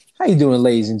How you doing,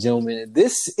 ladies and gentlemen?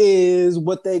 This is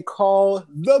what they call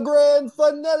the grand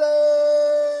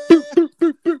finale.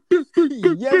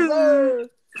 Yes, sir.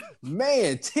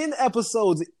 Man, 10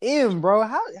 episodes in, bro.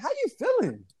 How you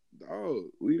feeling? Oh,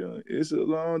 we don't. It's a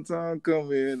long time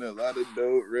coming. A lot of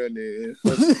dope running.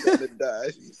 The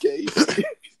dash case.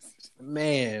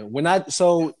 Man,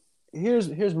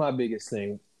 here's my biggest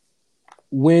thing.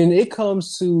 When it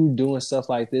comes to doing stuff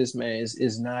like this, man,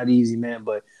 it's not easy, man.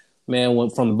 But man,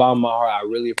 from the bottom of my heart, I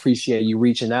really appreciate you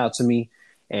reaching out to me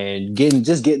and getting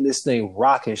this thing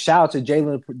rocking. Shout out to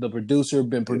Jalen, the producer,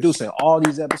 been producing all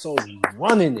these episodes,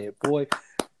 running it, boy.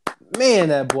 Man,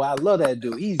 that boy, I love that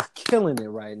dude. He's killing it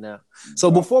right now.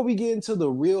 So before we get into the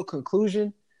real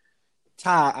conclusion,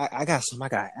 Ty, I got something I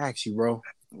gotta ask you, bro.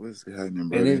 What's happening,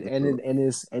 bro? And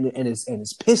it's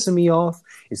pissing me off.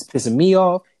 It's pissing me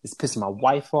off. It's pissing my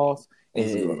wife off.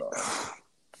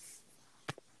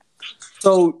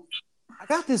 So I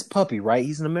got this puppy, right?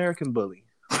 He's an American bully.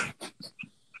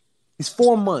 He's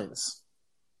 4 months.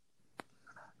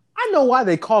 I know why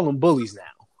they call them bullies now.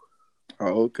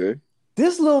 Oh, okay.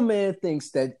 This little man thinks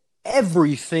that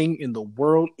everything in the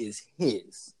world is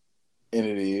his. And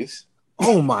it is.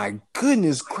 Oh my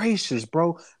goodness gracious,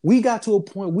 bro. We got to a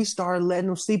point we started letting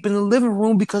him sleep in the living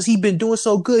room because he been doing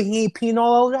so good. He ain't peeing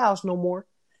all over the house no more.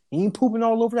 He ain't pooping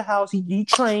all over the house. He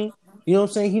trained. You know what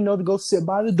I'm saying? He know to go sit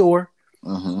by the door.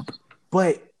 Uh-huh.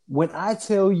 But when I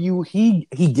tell you he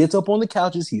gets up on the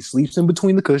couches, he sleeps in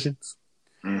between the cushions.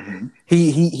 Mm-hmm.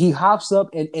 He hops up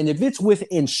and if it's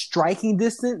within striking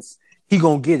distance, he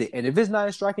gonna get it. And if it's not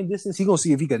in striking distance, he gonna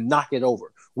see if he can knock it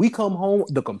over. We come home,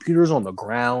 the computer's on the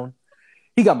ground.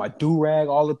 He got my do-rag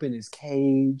all up in his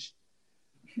cage.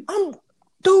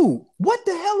 Dude, what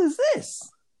the hell is this?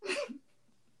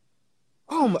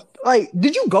 Oh my,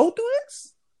 did you go through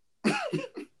this?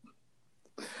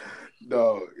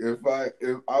 No, if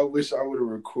I wish I would have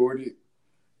recorded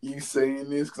you saying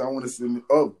this because I want to send it.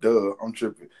 Oh, duh, I'm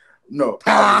tripping. No.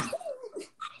 Hey,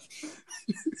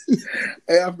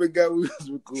 I forgot we was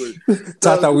recording. I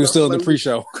thought we were still in the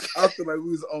pre-show. I feel like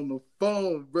we was on the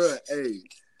phone, bro. Hey,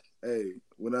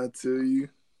 when I tell you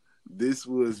this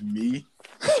was me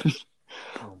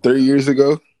 3 years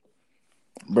ago,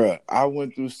 bro, I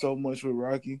went through so much with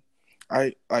Rocky.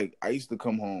 I used to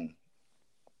come home.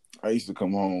 I used to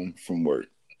come home from work.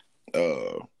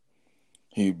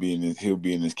 He'll be in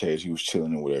his cage. He was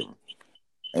chilling or whatever,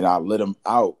 and I let him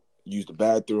out, use the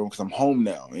bathroom because I'm home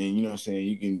now, and you know what I'm saying.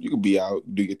 You can be out,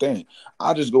 do your thing.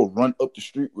 I just go run up the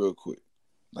street real quick.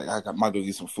 Like I might go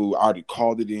get some food. I already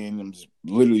called it in. I'm just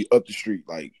literally up the street,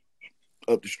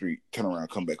 turn around,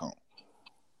 come back home.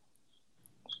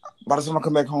 By the time I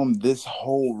come back home, this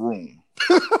whole room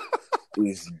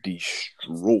is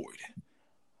destroyed.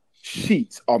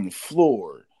 Sheets on the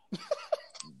floor,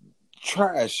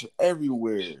 trash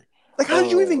everywhere. Like, how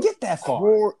did you even get that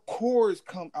far? Cords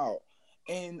come out,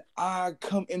 and I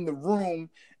come in the room,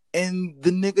 and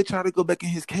the nigga tried to go back in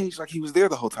his cage like he was there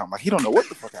the whole time. Like he don't know what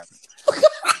the fuck happened.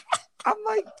 I'm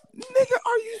like, nigga,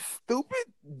 are you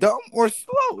stupid, dumb, or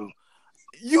slow?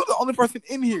 You the only person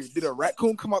in here. Did a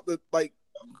raccoon come out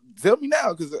tell me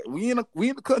now, because we in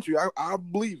the country. I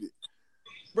believe it.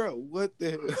 Bro, what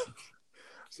the hell?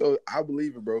 So I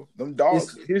believe it, bro. Them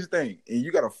dogs, here's the thing. And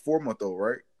you got a 4-month-old,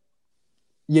 right?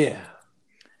 Yeah.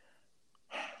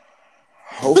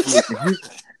 Hopefully,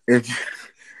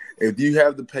 if you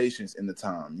have the patience and the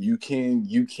time, you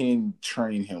can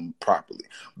train him properly.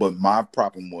 But my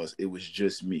problem was it was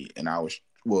just me, and I was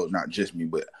not just me,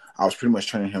 but I was pretty much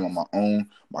training him on my own.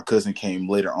 My cousin came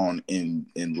later on in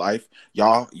life.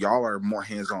 Y'all are more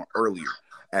hands-on earlier.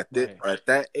 At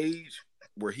that age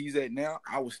where he's at now,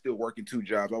 I was still working 2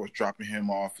 jobs. I was dropping him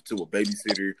off to a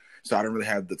babysitter, so I didn't really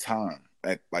have the time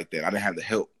like that. I didn't have the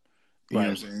help. You know what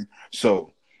I'm saying?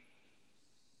 So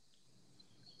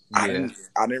yeah.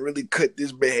 I didn't really cut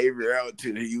this behavior out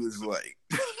till he was like,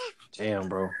 damn,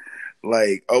 bro,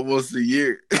 like almost a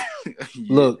year.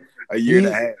 Look, a year and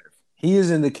a half. He is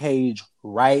in the cage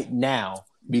right now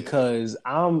because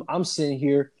I'm sitting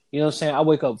here. You know what I'm saying? I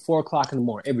wake up 4 o'clock in the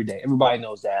morning every day. Everybody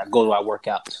knows that. I go to my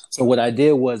workout. So what I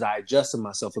did was I adjusted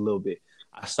myself a little bit.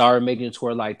 I started making it to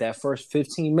where like that first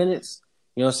 15 minutes,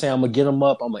 you know what I'm saying? I'm going to get him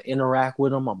up. I'm going to interact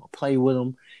with him. I'm going to play with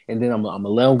him. And then I'm going to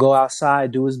let him go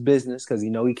outside, do his business because,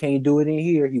 he can't do it in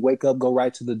here. He wake up, go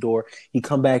right to the door. He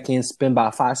come back in, spend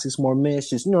about 5-6 more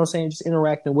minutes, just, you know what I'm saying, just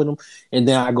interacting with him. And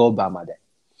then I go about my day.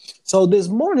 So this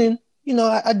morning,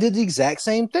 I did the exact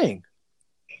same thing.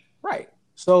 Right.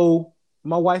 So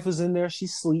my wife was in there.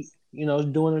 She's asleep,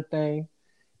 doing her thing.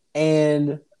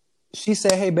 And she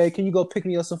said, hey, babe, can you go pick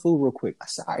me up some food real quick? I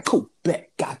said, all right, cool. Bet.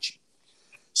 Got you.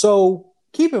 So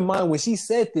keep in mind when she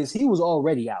said this, he was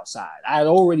already outside. I had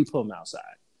already put him outside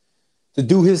to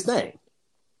do his thing.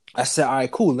 I said, all right,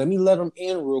 cool. Let me let him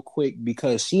in real quick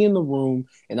because she in the room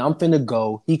and I'm finna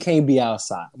go. He can't be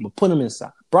outside. I'm gonna put him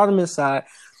inside. Brought him inside,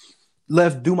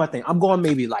 left, do my thing. I'm going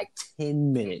maybe like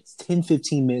 10 minutes, 10,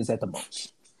 15 minutes at the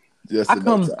most. Just I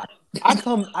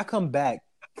come back.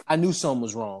 I knew something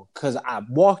was wrong because I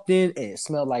walked in and it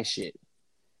smelled like shit.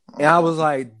 And I was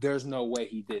like, there's no way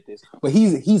he did this. But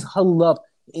he's huddled up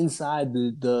inside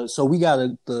the so we got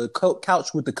the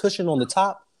couch with the cushion on the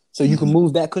top. So you can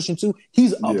move that cushion too.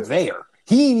 He's up there.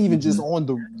 He ain't even just on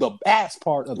the ass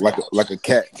part of the couch. Like a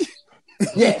cat.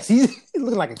 Yes, he's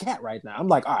looking like a cat right now. I'm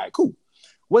like, all right, cool.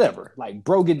 Whatever. Like,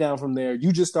 bro, get down from there.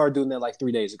 You just started doing that like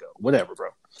 3 days ago. Whatever, bro.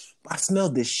 But I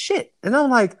smelled this shit. And I'm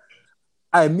like,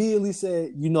 I immediately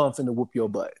said, you know I'm finna whoop your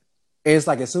butt. And it's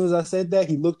like as soon as I said that,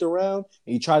 he looked around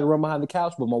and he tried to run behind the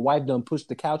couch, but my wife done pushed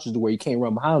the couches to where he can't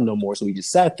run behind him no more. So he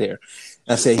just sat there.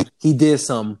 And I said, he did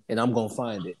something and I'm gonna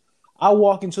find it. I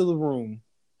walk into the room.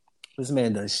 This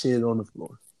man done shit on the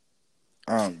floor.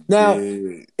 Now,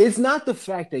 it's not the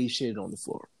fact that he shit on the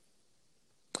floor.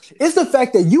 It's the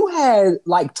fact that you had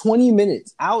like 20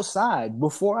 minutes outside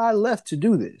before I left to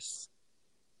do this.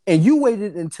 And you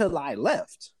waited until I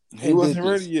left. He wasn't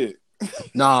ready yet.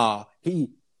 Nah, he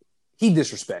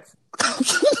disrespectful. He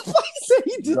said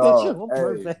he did that shit on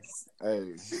purpose.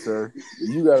 Hey, sir,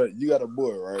 you got a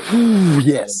boy, right?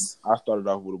 Yes. I started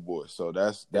off with a boy, so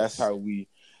that's how we.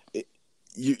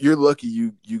 You're lucky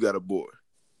you got a boy,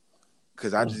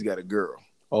 because I just got a girl.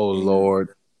 Oh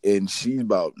Lord! And she's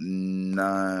about 8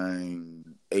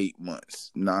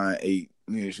 months. 8.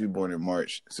 Yeah, she was born in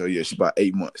March, so yeah, she's about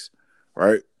 8 months,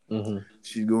 right? Mm-hmm.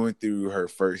 She's going through her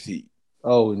first heat.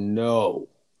 Oh no!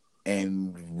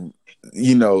 And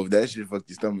you know that shit fucked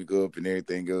your stomach up and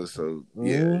everything goes. So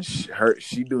yeah,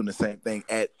 she doing the same thing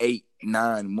at 8,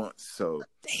 9 months. So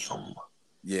damn.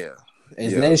 Yeah.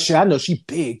 And then I know she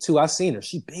big too. I seen her.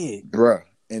 She big, bruh.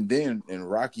 And then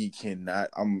Rocky cannot.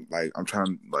 I'm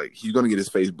trying he's gonna get his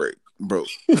face broke.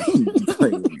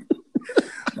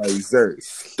 Like, sir,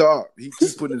 stop. He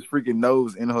keeps putting his freaking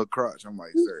nose in her crotch. I'm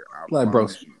like, sir, bro,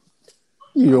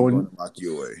 you don't lock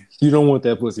you away. You don't want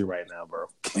that pussy right now, bro.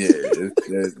 Yeah,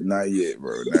 it's not yet,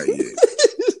 bro. Not yet.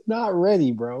 It's not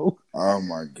ready, bro. Oh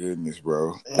my goodness,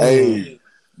 bro. Hey,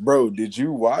 bro, did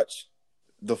you watch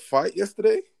the fight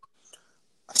yesterday?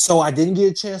 So I didn't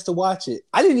get a chance to watch it.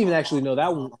 I didn't even actually know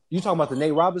that one. You talking about the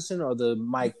Nate Robinson or the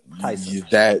Mike Tyson?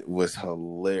 That was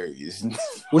hilarious. Which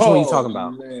one are you talking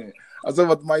about? Man. I was talking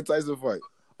about the Mike Tyson fight.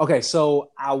 Okay,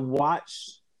 so I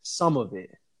watched some of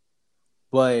it,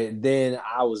 but then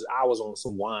I was on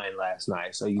some wine last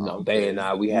night. So Day and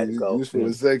I, we had to go. You was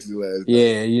feeling sexy last night.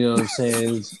 Yeah, you know what I'm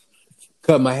saying.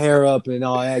 Cut my hair up and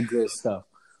all that good stuff.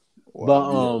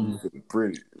 Wow, but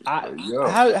pretty.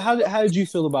 How did you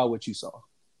feel about what you saw?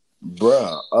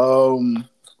 Bruh,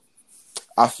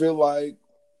 I feel like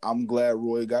I'm glad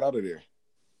Roy got out of there.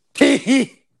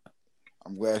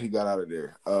 I'm glad he got out of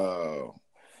there.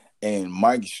 And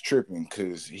Mike's tripping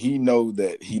because he know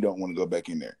that he don't want to go back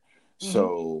in there. Mm-hmm.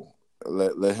 So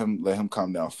let him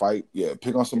calm down. Fight, yeah.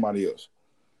 Pick on somebody else.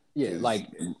 Yeah, like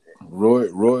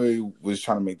Roy was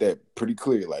trying to make that pretty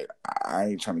clear. Like, I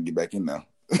ain't trying to get back in now.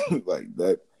 Like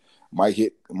that. Mike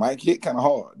hit kind of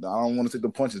hard. I don't want to take the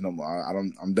punches no more.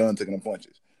 I'm done taking the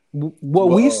punches.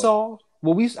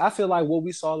 I feel like what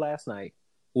we saw last night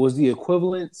was the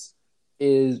equivalence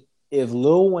is if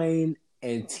Lil Wayne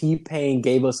and T-Pain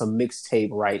gave us a mixtape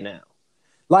right now.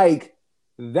 Like,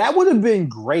 that would have been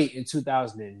great in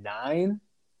 2009.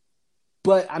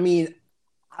 But, I mean,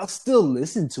 I'll still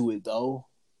listen to it, though.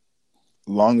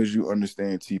 Long as you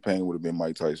understand T-Pain would have been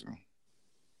Mike Tyson.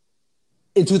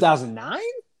 In 2009?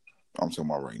 I'm talking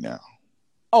about right now.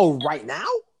 Oh, right now?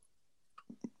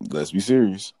 Let's be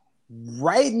serious.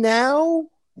 Right now?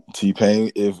 T-Pain,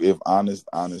 if honest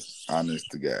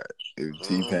to God, if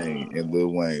T-Pain and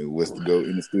Lil Wayne was to go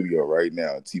in the studio right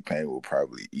now, T-Pain will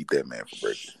probably eat that man for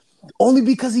breakfast. Only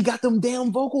because he got them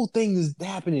damn vocal things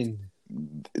happening.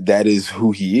 That is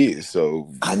who he is.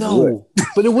 So I know,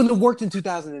 but it wouldn't have worked in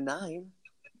 2009. It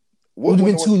would have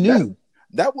been too new.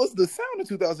 That was the sound of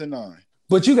 2009.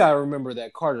 But you gotta remember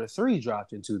that Carter 3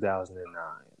 dropped in 2009.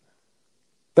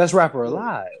 Best rapper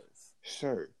alive.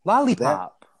 Sure.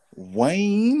 Lollipop.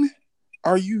 Wayne,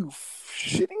 are you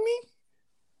shitting me?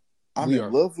 I'm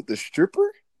in love with the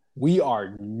stripper? We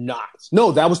are not.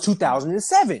 No, that was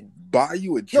 2007. Buy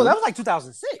you a drink? No, that was like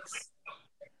 2006.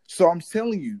 So I'm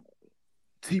telling you,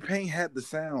 T-Pain had the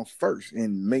sound first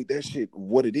and make that shit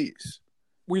what it is.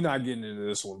 We're not getting into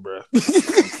this one, bro.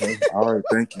 Okay. All right,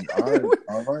 thank you.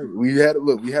 All right. We had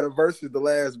a versus the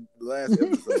last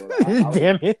episode.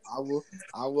 Damn it! I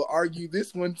will argue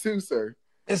this one too, sir.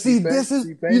 And see, this is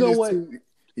you know what?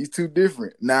 He's too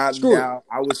different. Now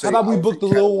I would say. How about we book the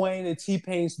Lil Wayne and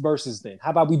T-Pain's versus then?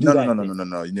 How about we do that?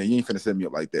 No. You ain't finna set me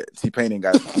up like that. T-Pain ain't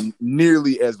got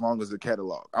nearly as long as the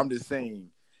catalog. I'm just saying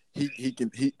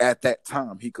he at that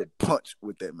time he could punch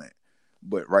with that man,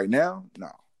 but right now, no.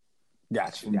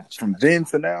 Gotcha. From then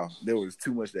to now, there was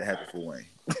too much that happened for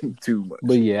Wayne. Too much.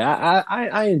 But yeah,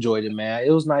 I enjoyed it, man.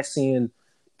 It was nice seeing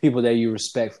people that you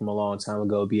respect from a long time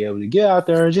ago be able to get out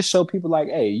there and just show people like,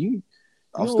 hey, you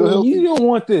don't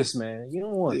want this, man. You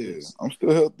don't want this. I'm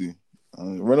still healthy.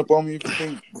 Run up on me if you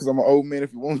think, because I'm an old man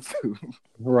if you want to.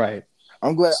 Right.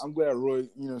 I'm glad Roy,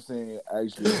 you know what I'm saying,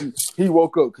 actually, he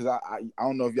woke up, because I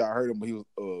don't know if y'all heard him, but he was,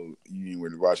 you didn't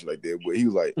really watch it like that, but he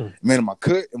was like, man, am I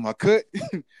cut? Am I bleeding?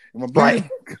 Right.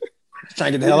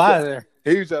 Trying to get the hell out of there.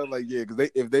 He was trying to, like, yeah,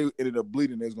 because if they ended up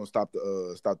bleeding, they was going to stop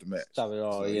the match. Stop it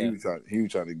all, so yeah. He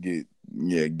was trying to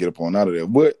get up on out of there.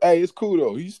 But, hey, it's cool,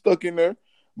 though. He's stuck in there.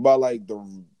 By, like,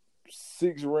 the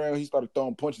 6th round, he started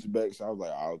throwing punches back, so I was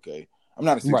like, okay. I'm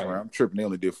not a 6th round. I'm tripping. They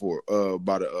only did 4.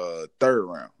 By the 3rd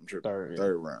round. I'm tripping.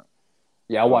 Third round.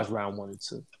 Yeah, I watched round 1 and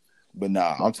 2. But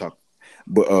nah, I'm talking.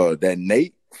 But that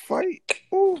Nate fight.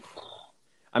 Ooh.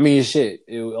 I mean, shit.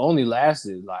 It only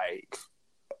lasted like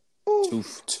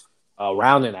a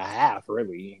round and a half.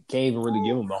 Really, can't even really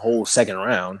give him a whole 2nd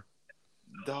round.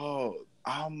 Dog,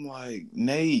 I'm like,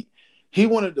 Nate. He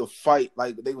wanted to fight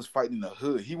like they was fighting in the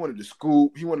hood. He wanted to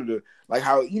scoop. He wanted to, like,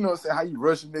 how, you know what I'm saying, how you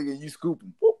rush a nigga and you scoop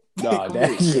him. No,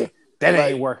 that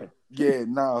ain't working. Yeah,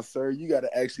 nah, sir. You got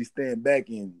to actually stand back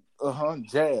and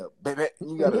jab, baby.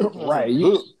 You got to right.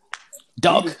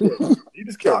 Duck. He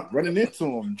just kept running into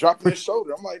him, dropping his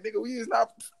shoulder. I'm like, nigga, we is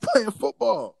not playing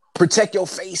football. Protect your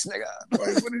face, nigga.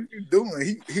 Like, what are you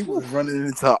doing? He was running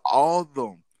into all of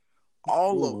them.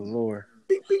 All of them. Lord.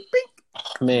 Beep, beep, beep.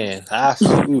 Man, I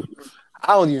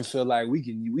don't even feel like we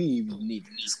even need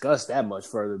to discuss that much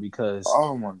further, because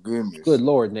oh my goodness, good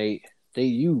Lord, Nate,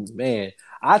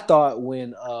 I thought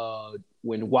when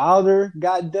Wilder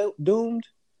got doomed,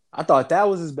 I thought that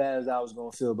was as bad as I was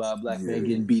gonna feel about a black man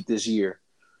getting beat this year.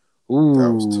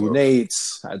 Ooh, Nate,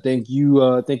 I think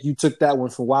you took that one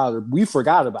from Wilder. We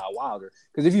forgot about Wilder,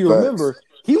 because if you remember,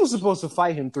 he was supposed to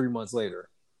fight him 3 months later.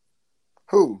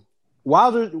 Who?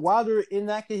 Wilder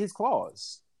enacted his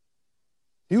clause.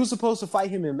 He was supposed to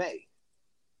fight him in May.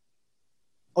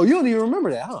 Oh, you don't even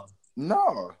remember that, huh?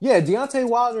 No. Yeah, Deontay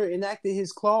Wilder enacted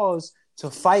his clause to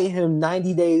fight him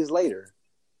 90 days later.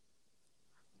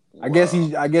 Wow.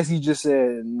 I guess he just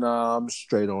said, "Nah, I'm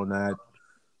straight on that."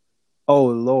 Oh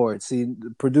Lord, see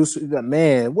the producer,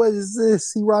 man, what is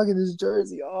this? He rocking his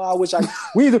jersey. Oh, I wish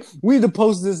we need to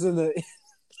post this on the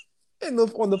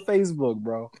Facebook,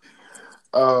 bro.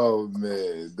 Oh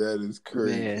man, that is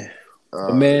crazy.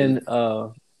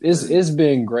 It's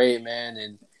been great,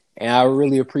 man, and I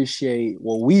really appreciate.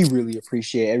 Well, we really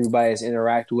appreciate everybody that's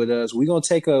interacted with us. We're gonna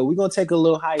take a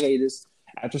little hiatus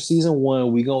after season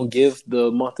 1. We're gonna give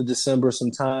the month of December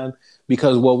some time,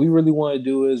 because what we really want to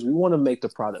do is we want to make the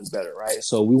product better, right?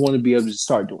 So we want to be able to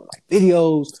start doing like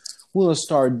videos. We want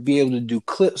to be able to do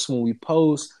clips when we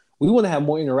post. We want to have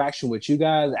more interaction with you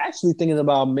guys. Actually thinking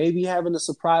about maybe having a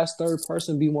surprise 3rd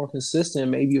person be more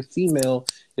consistent, maybe a female.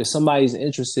 If somebody's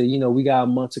interested, we got a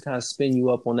month to kind of spin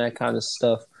you up on that kind of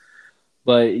stuff.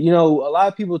 But, a lot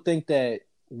of people think that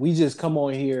we just come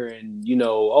on here and,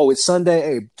 oh, it's Sunday.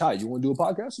 Hey, Ty, you want to do a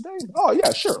podcast today? Oh,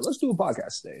 yeah, sure. Let's do a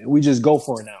podcast today. And we just go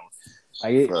for an hour.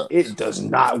 Like, it does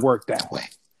not work that way.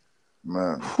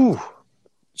 Man. Whew.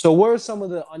 So what are some of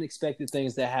the unexpected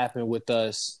things that happened with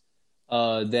us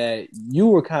that you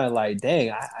were kind of like,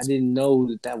 dang, I didn't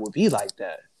know that would be like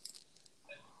that?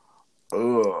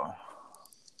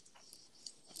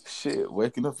 Shit,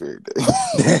 waking up every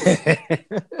day.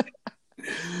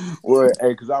 Well, hey,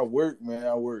 because I work, man.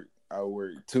 I work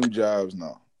 2 jobs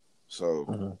now.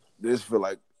 So this feel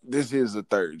like this is a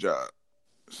 3rd job.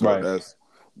 So right.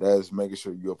 That's making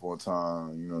sure you up on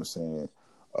time, you know what I'm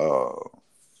saying?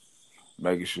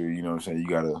 Making sure, you know what I'm saying, you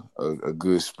got a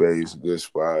good space, a good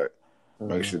spot.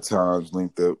 Make sure time's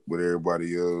linked up with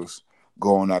everybody else.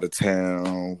 Going out of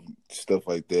town, stuff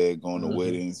like that, going to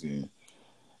weddings and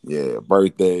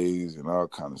birthdays and all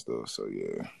kind of stuff. So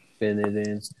yeah. Fit it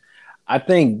in. I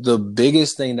think the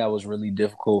biggest thing that was really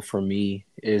difficult for me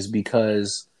is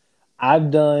because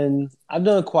I've done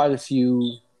quite a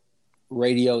few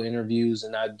radio interviews,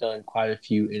 and I've done quite a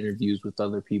few interviews with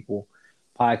other people,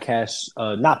 podcasts,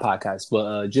 not podcasts,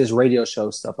 but just radio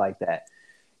shows, stuff like that.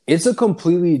 it's a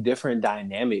completely different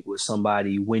dynamic with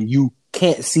somebody when you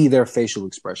can't see their facial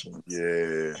expression.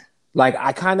 Yeah. Like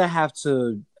I kind of have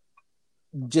to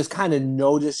just kind of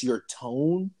notice your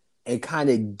tone and kind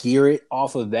of gear it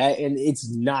off of that. And it's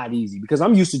not easy because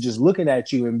I'm used to just looking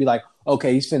at you and be like,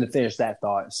 okay, he's finna finish that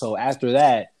thought. So after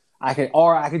that, I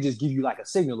could just give you like a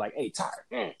signal like, hey,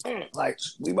 Tyler, like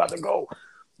we about to go.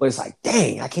 But it's like,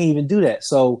 dang, I can't even do that.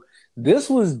 So this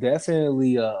was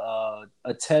definitely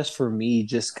a test for me,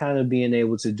 just kind of being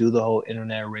able to do the whole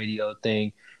internet radio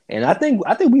thing. And I think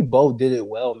we both did it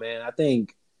well, man. I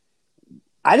think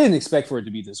I didn't expect for it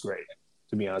to be this great,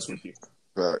 to be honest with you.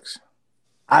 Facts.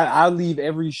 I leave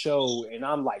every show and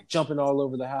I'm like jumping all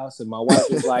over the house, and my wife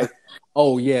is like,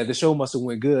 "Oh yeah, the show must have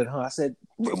went good, huh?" I said,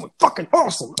 "It went fucking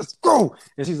awesome. Let's go."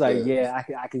 And she's like, "Yeah,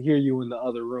 I can hear you in the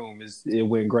other room. It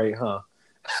went great, huh?"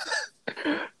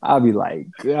 I'll be like,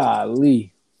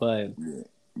 "Golly," but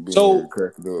so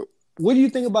what do you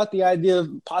think about the idea of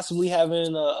possibly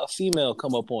having a female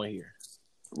come up on here?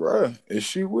 Right? Is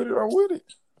she with it? I'm with it.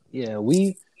 Yeah,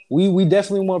 we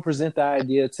definitely want to present the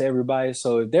idea to everybody.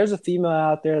 So if there's a female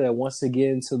out there that wants to get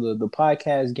into the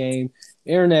podcast game,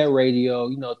 internet radio,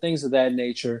 things of that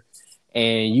nature,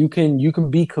 and you can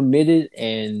be committed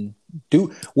and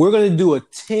we're going to do a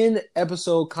 10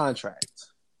 episode contract.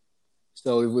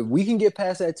 So if we can get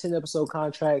past that 10 episode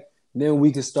contract, then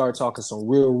we can start talking some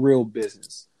real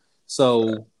business.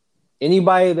 So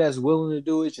anybody that's willing to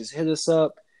do it, just hit us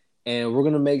up. And we're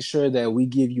going to make sure that we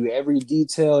give you every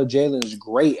detail. Jalen's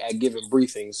great at giving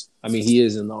briefings. I mean, he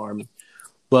is in the Army.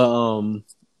 But,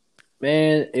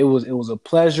 man, it was a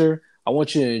pleasure. I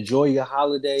want you to enjoy your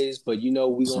holidays. But, we're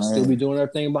going to still be doing our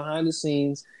thing behind the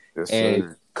scenes. Yes, and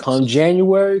sir. Come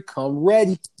January, come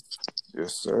ready.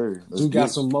 Yes, sir. We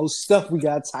got some more stuff we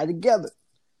got to tie together.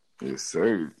 Yes,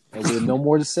 sir. And with no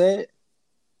more to say,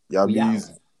 y'all be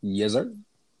easy. Yes, sir.